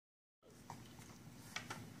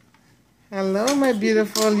Hello, my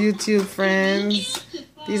beautiful YouTube friends.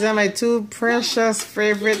 These are my two precious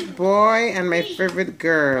favorite boy and my favorite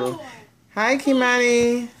girl. Hi,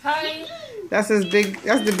 Kimani. Hi. That's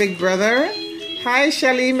the big brother. Hi,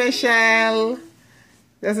 Shelly Michelle.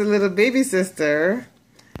 That's a little baby sister.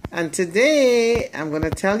 And today, I'm going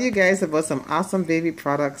to tell you guys about some awesome baby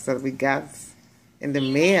products that we got in the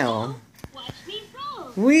mail.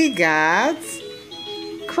 We got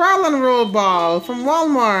Crawl and Roll Ball from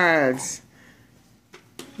Walmart.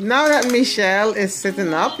 Now that Michelle is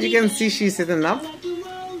sitting up, you can see she's sitting up.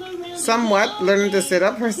 Somewhat learning to sit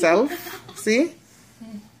up herself. See?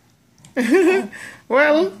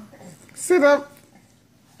 Well, sit up.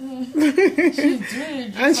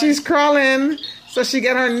 And she's crawling. So she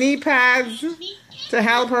got her knee pads to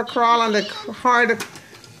help her crawl on the hard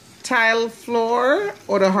tile floor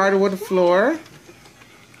or the hardwood floor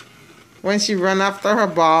when she run after her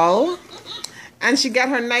ball. And she got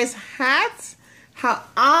her nice hat, her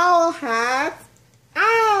owl hat.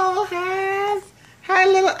 Owl hat. Hi,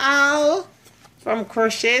 little owl. From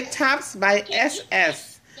Crochet Tops by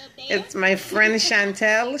SS. It's my friend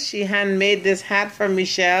Chantel. She handmade this hat for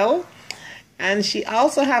Michelle. And she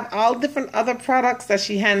also have all different other products that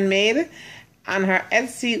she handmade on her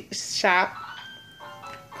Etsy shop,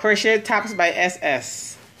 Crochet Tops by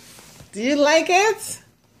SS. Do you like it?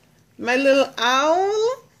 My little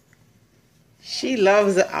owl? She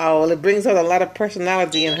loves the owl. It brings out a lot of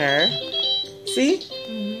personality in her. See?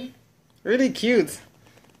 Mm-hmm. Really cute.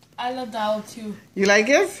 I love the owl too. You like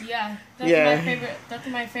it? Yeah. My favorite. That's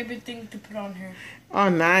my favorite thing to put on her. Oh,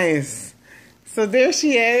 nice. So there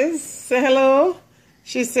she is. Say hello.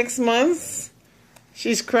 She's 6 months.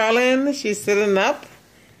 She's crawling. She's sitting up.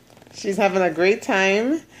 She's having a great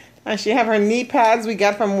time. And she have her knee pads we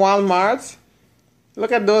got from Walmart.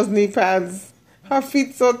 Look at those knee pads. Her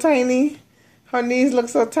feet so tiny. Her knees look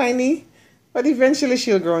so tiny. But eventually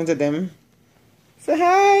she'll grow into them. Say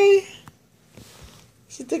hi.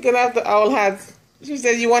 She's taking off the owl hat. She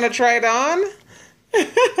said, you want to try it on?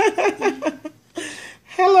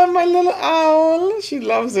 Hello, my little owl. She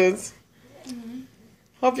loves it. Mm-hmm.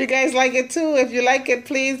 Hope you guys like it too. If you like it,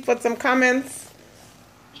 please put some comments.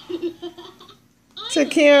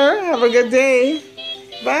 Take care. Have a good day.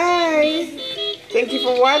 Bye. Thank you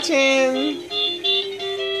for watching.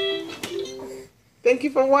 Thank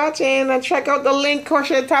you for watching. And check out the link,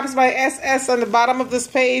 Crochet Tops by SS, on the bottom of this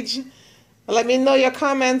page. Let me know your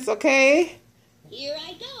comments, okay? Here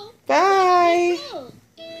I go. Bye.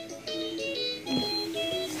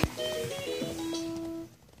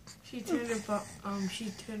 She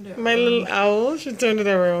turned it. My little owl, she turned it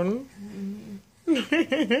around.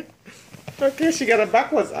 Mm-hmm. Okay, she got a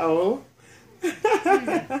backwards owl.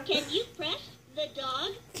 Can you press the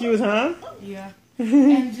dog? Cute, huh? Yeah.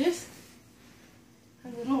 And this a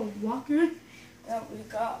little walker that we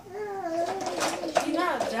got. You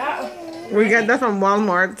got that. We got that from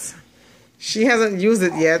Walmart. She hasn't used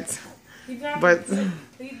it yet, but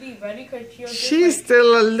completely ready because she's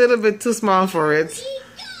still a little bit too small for it.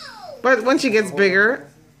 But when she gets bigger,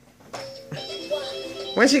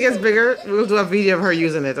 we'll do a video of her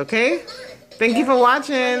using it, okay? Thank you for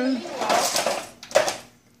watching.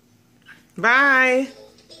 Bye.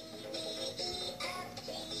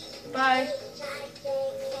 Bye.